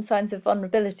show some signs of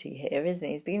vulnerability here, isn't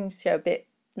he? He's beginning to show a bit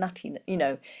nutty,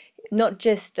 not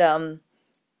just,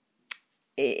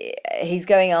 he's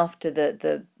going after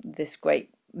this great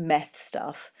meth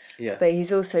stuff, yeah. but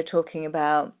he's also talking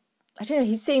about, I don't know,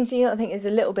 he seems, I think there's a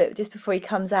little bit, just before he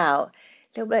comes out,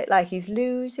 a little bit like he's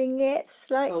losing it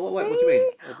slightly. Oh, what do you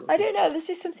mean? I don't know. There's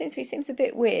just some scenes where he seems a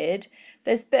bit weird.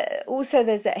 There's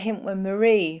that hint when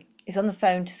Marie is on the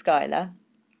phone to Skylar,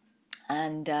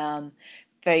 and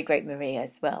very great Marie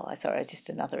as well. I sorry, just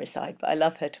another aside, but I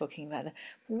love her talking about it.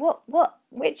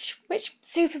 Which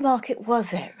supermarket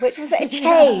was it? Which was it a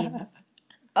chain?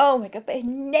 Oh my god! But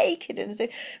naked and so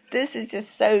this is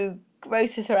just so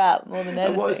grosses her out more than And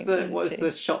anything, doesn't what is she?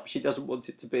 the shop she doesn't want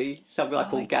it to be? Something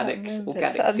like Oh, I can't remember.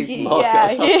 organic supermarket or Yeah,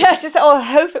 something. yeah. Just I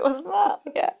hope it wasn't that.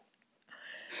 Yeah,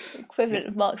 equivalent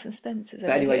of Marks and Spencers But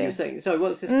over anyway, you were here. saying so.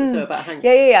 What's this so about Hank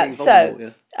Yeah, yeah, yeah. being So,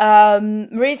 vulnerable? Yeah,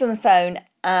 Marie's on the phone,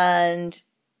 and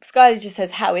Skylar just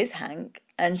says, "How is Hank?"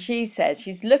 And she says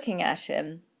she's looking at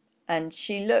him, and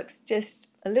she looks just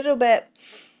a little bit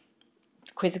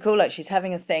quizzical, like she's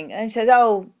having a thing. And she says,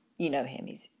 "Oh, you know him;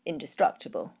 he's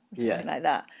indestructible," or yeah, something like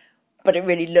that. But it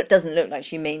really doesn't look like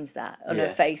she means that. On her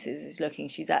yeah. face is looking,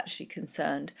 she's actually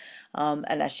concerned. And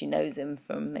as she knows him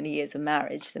from many years of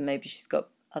marriage, then maybe she's got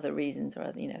other reasons,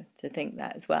 or to think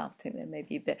that as well. I think there may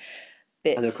be a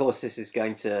And of bit. course, this is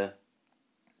going to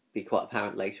be quite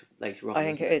apparent later I on,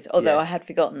 think isn't it it? is. Although I Yes, had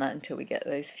forgotten that until we get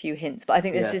those few hints. But I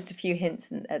think there's yeah, just a few hints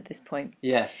at this point.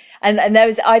 yes, And there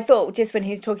was, I thought, just when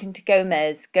he was talking to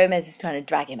Gomez is trying to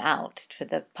drag him out for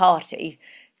the party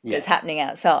yeah. that's happening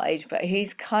outside, but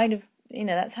he's kind of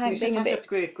that's He Hank just being a has to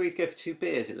bit. agree to go for 2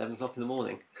 beers at 11 o'clock in the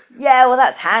morning. Yeah, well,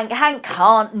 that's Hank. Hank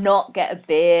can't not get a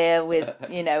beer with,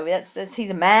 that's he's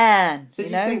a man, So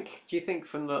do you think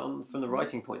from the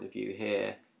writing point of view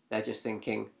here, they're just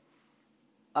thinking,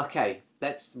 okay,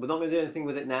 we're not going to do anything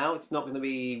with it now. It's not going to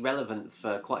be relevant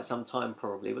for quite some time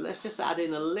probably, but let's just add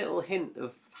in a little hint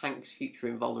of Hank's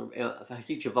future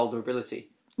vulnerability.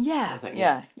 I Yeah, think,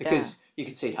 yeah, yeah, because you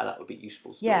can see how that would be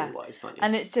useful yeah. story-wise, can't you?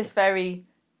 And it's just very,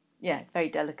 very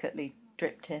delicately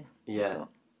dripped in, I Yeah, thought.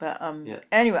 But yeah.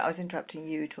 anyway, I was interrupting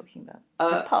you talking about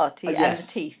the party and the Yes,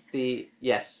 teeth.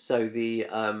 So the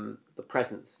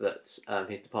presents that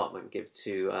his department give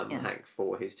to Yeah. Hank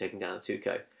for his taking down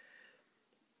Tuco.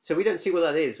 So we don't see what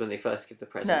that is when they first give the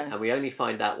present, No. and we only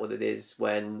find out what it is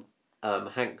when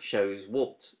Hank shows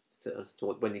Walt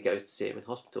when he goes to see him in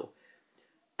hospital,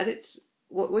 and it's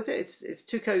what was it? It's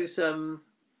Tuco's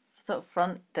Sort of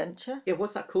front denture? yeah.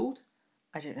 What's that called?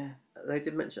 I don't know. They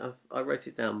did mention. I wrote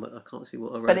it down, but I can't see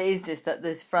what I But wrote. it is just that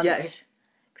there's front. Yeah,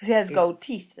 because he has he's- gold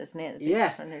teeth, doesn't he? At the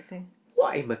yes. front of it?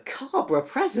 What a macabre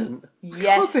present!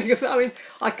 Yes.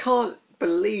 I can't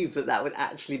believe that would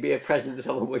actually be a present that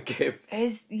someone would give.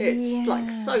 It's like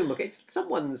so much. It's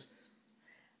someone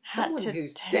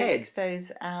who's take dead.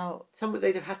 those out.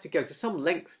 They'd have had to go to some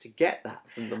lengths to get that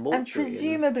from the mortuary. And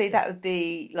presumably that would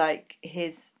be like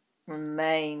his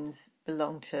remains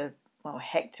belong to, well,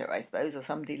 Hector, I suppose, or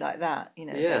somebody like that.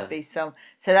 There'd be some.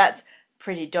 So that's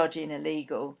pretty dodgy and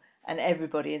illegal, and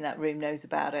everybody in that room knows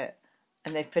about it,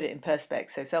 and they've put it in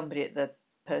Perspex, so somebody at the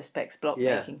Perspex block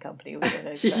making company also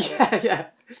knows about it. Yeah.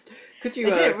 Could you,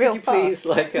 They did it real please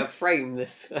frame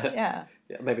this? Yeah.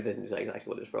 Maybe they didn't say exactly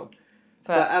what it's from.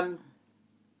 But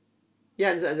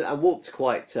yeah, and Walt's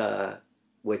quite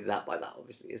weirded out by that,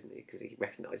 obviously, isn't he? Because he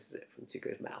recognises it from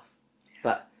Tuco's mouth.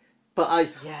 But I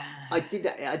did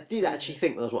actually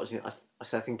think when I was watching it, I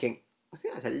started thinking, I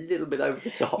think that's a little bit over the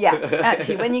top. Yeah,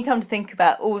 actually, when you come to think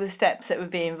about all the steps that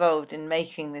would be involved in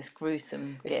making this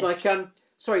gruesome it's gift. like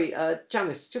sorry,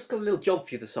 Janice, just got a little job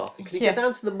for you this afternoon. Can you go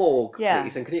down to the morgue,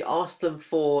 please? And can you ask them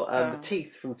for the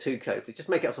teeth from Tuco? Please just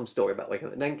make up some story about waking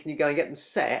up. And then can you go and get them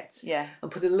set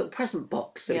and put in a little present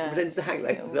box so you can pretend to hang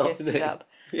later this afternoon?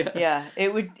 Yeah,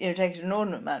 it would take an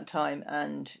inordinate amount of time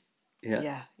and...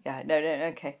 No,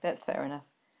 okay, that's fair enough.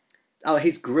 Oh,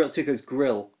 his grill, Tuco's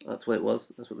grill. That's what it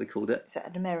was. That's what they called it. Is that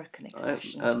an American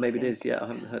expression? Maybe it is. Yeah, I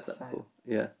haven't heard that before.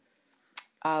 Yeah.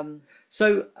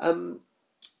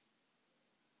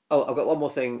 I've got one more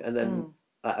thing, and then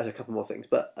a couple more things.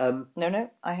 But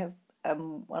no, I have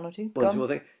one or two. one more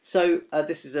thing. So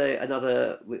this is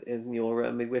another in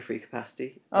your midwifery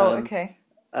capacity. Oh, okay.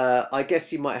 I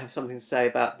guess you might have something to say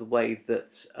about the way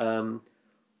that.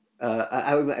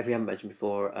 If we haven't mentioned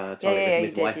before, Talia was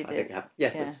midwife. You did. I think.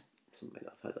 Yes, but some may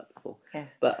not have heard that before.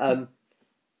 Yes. But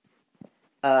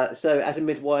so as a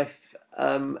midwife,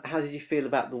 how did you feel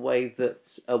about the way that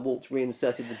Walt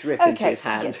reinserted the drip into his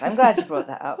hand? Yes, I'm glad you brought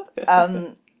that up.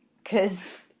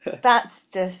 Because that's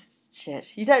just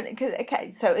shit. You don't...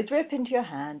 so a drip into your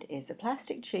hand is a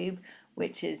plastic tube,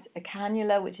 which is a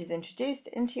cannula, which is introduced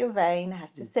into your vein,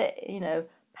 has to sit,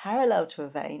 parallel to a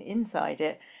vein inside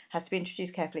it, has to be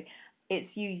introduced carefully.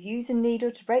 You use a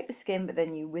needle to break the skin, but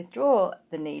then you withdraw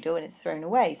the needle and it's thrown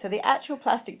away. So the actual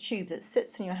plastic tube that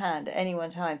sits in your hand at any one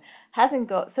time hasn't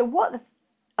got... So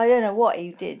I don't know what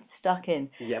he did, stuck in.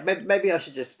 Yeah, maybe I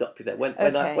should just stop you there. When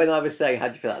I was saying, how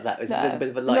do you feel like that? It was a little bit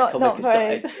of a light comic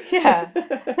aside. Yeah.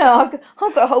 No, I've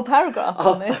got a whole paragraph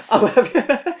on this.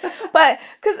 But,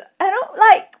 because, I don't,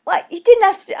 you didn't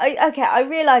have to do... I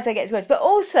realise I get to words, but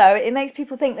also it makes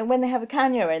people think that when they have a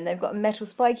cannula and they've got a metal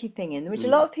spiky thing in, which a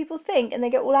lot of people think, and they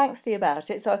get all angsty about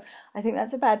it, so I think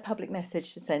that's a bad public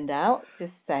message to send out,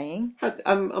 just saying.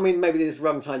 I mean, maybe this is the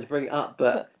wrong time to bring it up,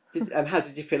 but... how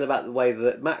did you feel about the way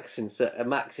that Max in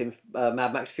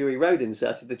Mad Max Fury Road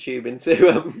inserted the tube into?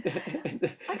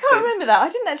 I can't remember that. I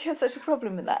didn't actually have such a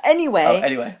problem with that.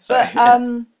 Anyway, sorry.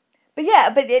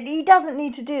 But he doesn't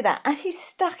need to do that, and he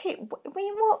stuck it. I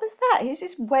mean, what was that? He's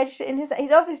just wedged it in his.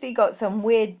 He's obviously got some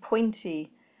weird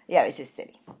pointy. Yeah, it's just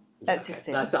silly. That's just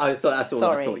silly. That's all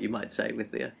I thought you might say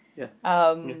with the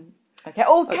Okay.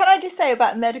 Oh, can I just say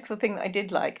about a medical thing that I did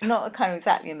like? Not a kind of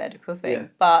exactly a medical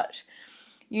thing, but.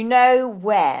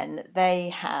 When they're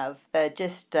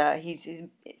just, he's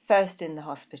first in the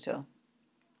hospital,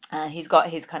 and he's got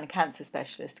his kind of cancer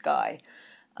specialist guy,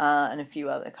 and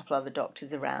a couple other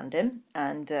doctors around him,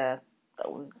 and that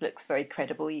always looks very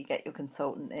credible. You get your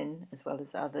consultant in as well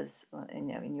as others,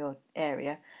 in your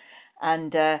area,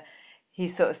 and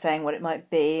he's sort of saying what it might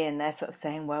be, and they're sort of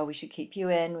saying, well, we should keep you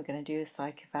in. We're going to do a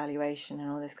psych evaluation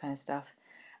and all this kind of stuff,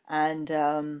 and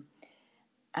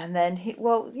And then he,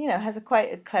 well, has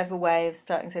quite a clever way of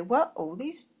starting to say, well, all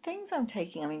these things I'm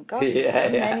taking, I mean, gosh, there's so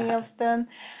many of them.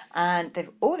 And they've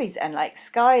all these, and like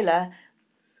Skylar,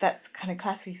 that's kind of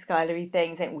classically Skylar-y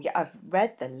things. And I've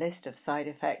read the list of side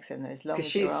effects and they're as long Because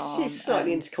as your she's arm.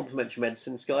 slightly And into complementary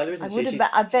medicine, Skylar, I isn't would she? have,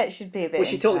 I bet she'd be a bit Well,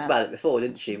 she into talked that. about it before,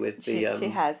 didn't she? With She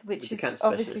has, with which the is cancer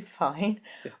obviously specialist.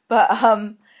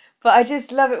 fine. But I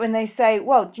just love it when they say,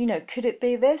 well, could it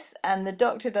be this? And the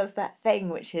doctor does that thing,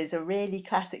 which is a really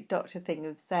classic doctor thing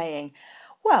of saying,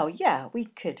 well, yeah, we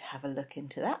could have a look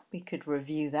into that. We could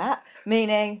review that.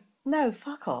 Meaning, no,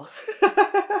 fuck off.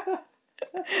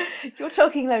 You're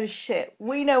talking a load of shit.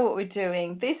 We know what we're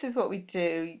doing. This is what we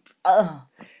do.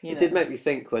 It did make me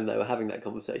think when they were having that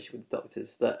conversation with the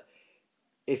doctors that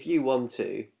if you want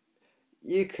to,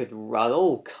 you could run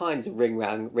all kinds of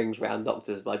rings round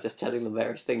doctors by just telling them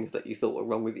various things that you thought were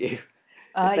wrong with you.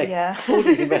 Yeah. All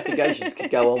these investigations could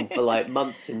go on for like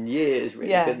months and years, really,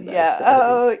 Yeah, couldn't they? yeah.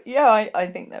 Oh, yeah. I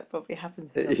think that probably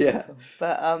happens to some Yeah. people.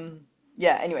 But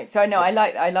yeah. Anyway, so no, I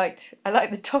liked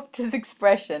the doctor's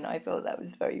expression. I thought that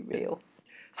was very real.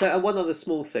 So one other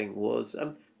small thing was,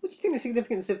 what do you think the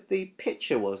significance of the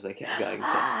picture was they kept going to?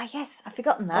 Ah, yes, I've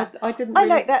forgotten that. I didn't I really.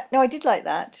 like that. No, I did like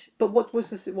that. But what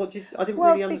was this? I didn't really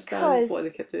Well, understand because why they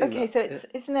kept doing okay, that. so Yeah.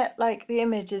 isn't it like the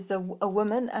image is a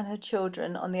woman and her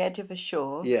children on the edge of a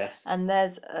shore, Yes. and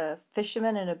there's a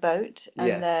fisherman in a boat, and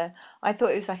Yes. I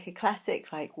thought it was like a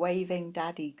classic like waving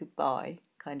daddy goodbye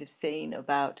kind of scene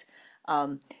about a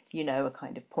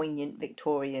kind of poignant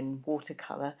Victorian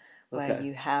watercolor where Okay.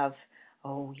 you have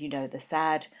the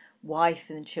sad wife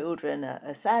and children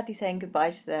are sadly saying goodbye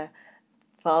to their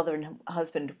father and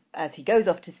husband as he goes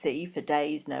off to sea for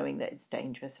days, knowing that it's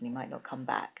dangerous and he might not come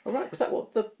back. All right. Was that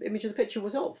what the image of the picture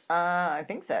was of? I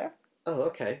think so. Oh,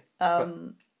 okay. Right.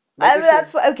 Um, Maybe we should.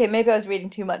 that's what. Okay, maybe I was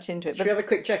reading too much into it, Should we but have a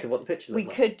quick check of what the picture we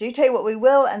looked like? could do. Tell you what, we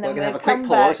will, and We're then going to we'll have a quick come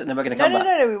pause, back. and then we're going to No, come no, back.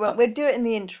 no, no. We won't. We'll do it in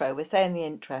the intro. We're saying the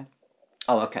intro.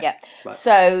 Oh, okay. Yeah. Right.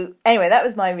 So anyway, that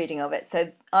was my reading of it.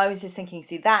 So I was just thinking,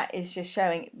 see, that is just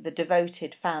showing the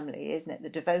devoted family, isn't it? The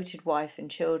devoted wife and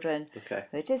children Okay.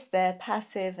 who are just there,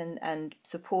 passive and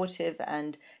supportive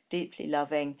and deeply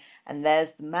loving. And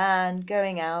there's the man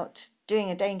going out, doing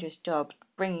a dangerous job,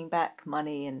 bringing back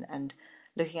money and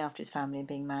looking after his family and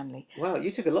being manly. Wow,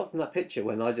 you took a lot from that picture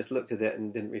when I just looked at it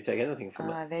and didn't really take anything from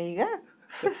it. There you go.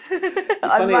 It's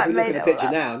I funny if we look made at the it all picture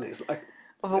up. now and it's like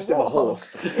Of a just of a warthog.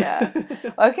 horse. Yeah.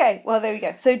 Okay, well, there we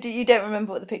go. So you don't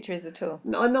remember what the picture is at all?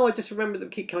 No, I know. I just remember them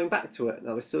keep coming back to it, and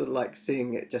I was sort of like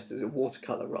seeing it just as a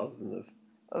watercolor rather than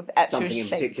Of actual something in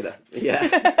shapes. particular.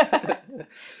 Yeah.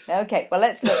 Okay, well,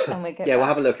 let's look and we'll get Yeah, we'll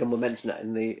back. have a look and we'll mention that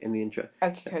in the intro.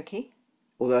 Okay.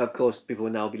 Although, of course, people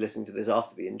will now be listening to this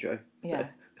after the intro. So.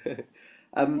 Yeah.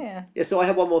 Yeah. So I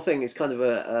have one more thing. It's kind of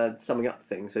a summing up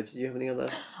thing. So did you have any other?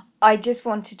 I just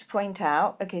wanted to point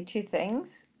out, okay, two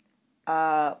things.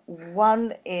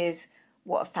 One is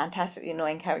what a fantastically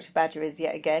annoying character Badger is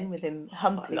yet again with him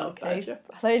humping I love the case. Badger.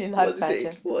 I really like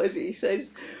Badger. What is it? He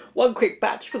says, one quick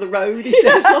batch for the road, he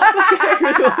says.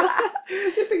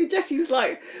 I think Jesse's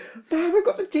like, man, we've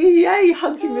got the DEA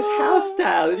hunting this house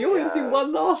down and you want to do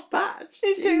one last batch.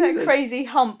 He's doing that Jesus. crazy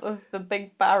hump of the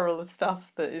big barrel of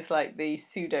stuff that is like the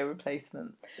pseudo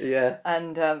replacement. Yeah.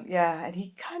 And and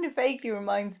he kind of vaguely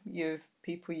reminds you of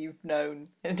people you've known.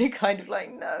 And you're kind of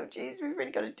like, no, geez, we've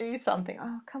really got to do something.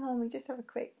 Oh, come on, we just have a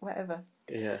quick whatever.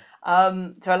 Yeah.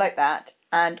 So I like that.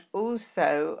 And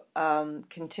also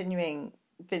continuing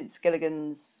Vince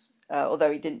Gilligan's,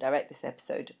 although he didn't direct this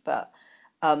episode, but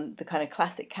the kind of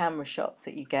classic camera shots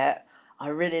that you get. I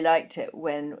really liked it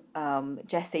when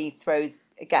Jesse throws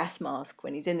a gas mask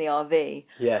when he's in the RV.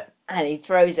 Yeah. And he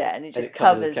throws it and it just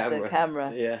covers the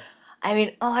camera. Yeah. I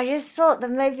mean, I just thought that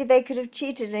maybe they could have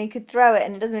cheated and he could throw it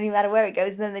and it doesn't really matter where it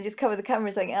goes and then they just cover the camera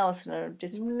with something else and I'm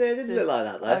just... No, it didn't look like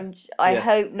that though. I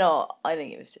hope not. I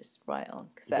think it was just right on.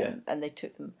 And they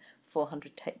took them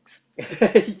 400 takes.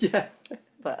 Yeah.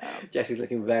 But Jesse's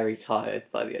looking very tired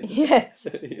by the end of yes.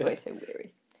 it. He's always so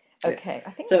weary. Okay, I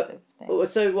think So, that's everything.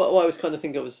 so what I was kind of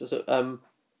thinking of was sort of,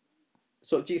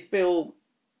 do you feel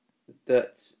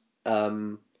that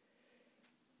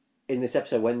in this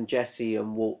episode when Jesse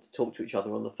and Walt talk to each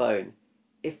other on the phone,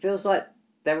 it feels like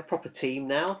they're a proper team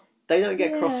now? They don't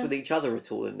get cross with each other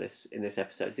at all in this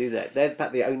episode, do they? They're in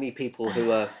fact the only people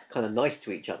who are kind of nice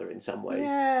to each other in some ways.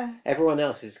 Yeah. Everyone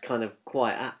else is kind of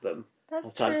quite at them.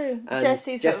 That's true. And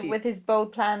Jesse's sort of with his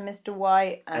bold plan, Mr.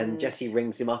 White, and Jesse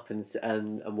rings him up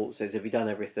and Walt says, "Have you done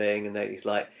everything?" And then he's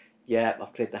like, "Yeah,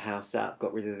 I've cleared the house out,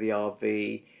 got rid of the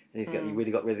RV." And he's got, "You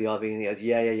really got rid of the RV?" And he goes,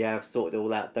 "Yeah, I've sorted it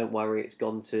all out. Don't worry, it's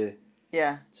gone to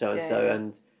so and so."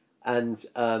 And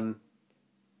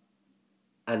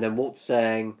and then Walt's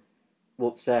saying,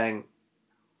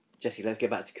 Jesse, let's get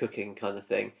back to cooking, kind of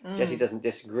thing. Jesse doesn't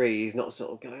disagree. He's not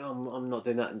sort of going, oh, I'm not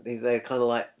doing that. They're kind of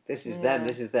like, this is them,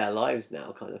 this is their lives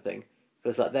now, kind of thing.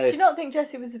 Feels like they. Do you not think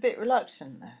Jesse was a bit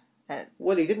reluctant though?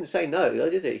 Well, he didn't say no, though,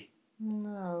 did he?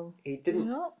 No. He didn't. Did he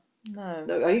not? No.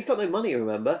 No, and he's got no money.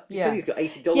 Remember, he said he's got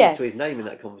 $80 Yes. to his name in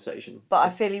that conversation. But I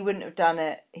feel he wouldn't have done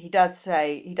it. He does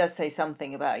say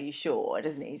something about, "Are you sure?"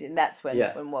 doesn't he? And that's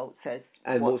when Walt says,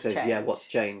 and Walt says, changed? "Yeah, what's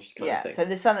changed?" Kind of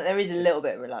thing. So there is a little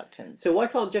bit of reluctance. So why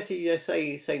can't Jesse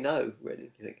say no? Really,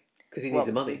 do you think? Because he needs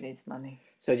the money. He needs money.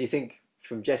 So do you think,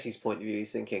 from Jesse's point of view,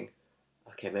 he's thinking,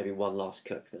 okay, maybe one last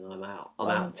cook, then I'm out. I'm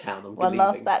out of town. I'm one leaving.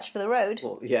 last batch for the road.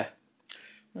 Well, yeah.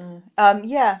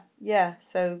 Yeah.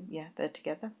 So they're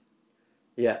together.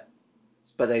 Yeah,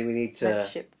 but then we need to. Let's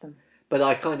ship them. But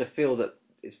I kind of feel that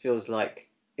it feels like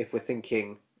if we're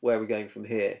thinking where are we going from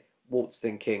here, Walt's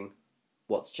thinking,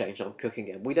 what's changed? I'm cooking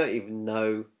again. We don't even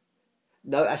know.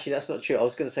 No, actually, that's not true. I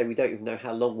was going to say we don't even know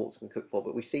how long Walt's going to cook for,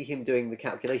 but we see him doing the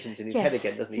calculations in his head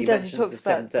again, doesn't he? He does. mentions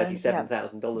the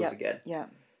 $37,000 again. Yeah.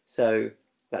 So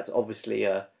that's obviously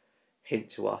a hint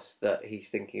to us that he's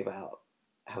thinking about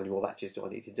how many more batches do I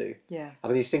need to do. Yeah. I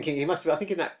mean, he's thinking. He must have. I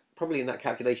think probably in that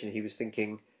calculation, he was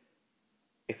thinking,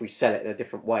 if we sell it in a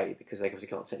different way, because they obviously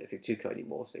can't sell it through Tuco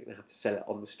anymore, so they're going to have to sell it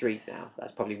on the street now.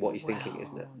 That's probably what he's thinking,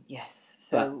 isn't it? Yes.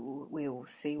 So we will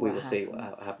see what happens. See what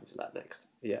happens with that next.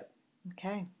 Yeah.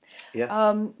 Okay. Yeah.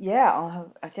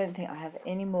 I don't think I have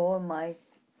any more in my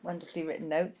wonderfully written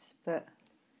notes, but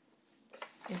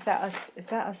is that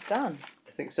us done?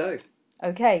 I think so.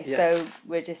 Okay, so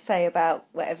we'll just say about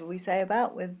whatever we say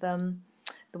about with the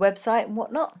website and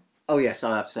whatnot. Oh yes,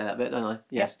 I have to say that bit, don't I?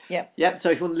 Yes. Yep. So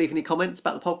if you want to leave any comments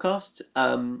about the podcast,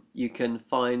 you can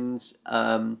find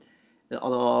on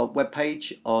our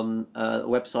webpage on the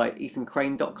website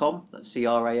ethancrane.com. That's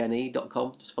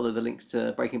crane.com. Just follow the links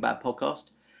to Breaking Bad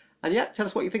podcast. And tell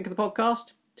us what you think of the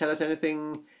podcast. Tell us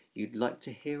anything you'd like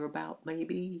to hear about,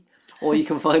 maybe. Or you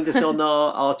can find us on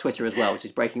our Twitter as well, which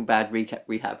is Breaking Bad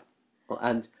Rehab.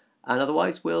 And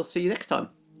otherwise, we'll see you next time.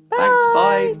 Bye. Thanks.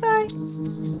 Bye.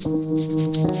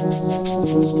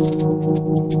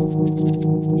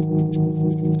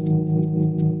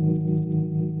 Bye.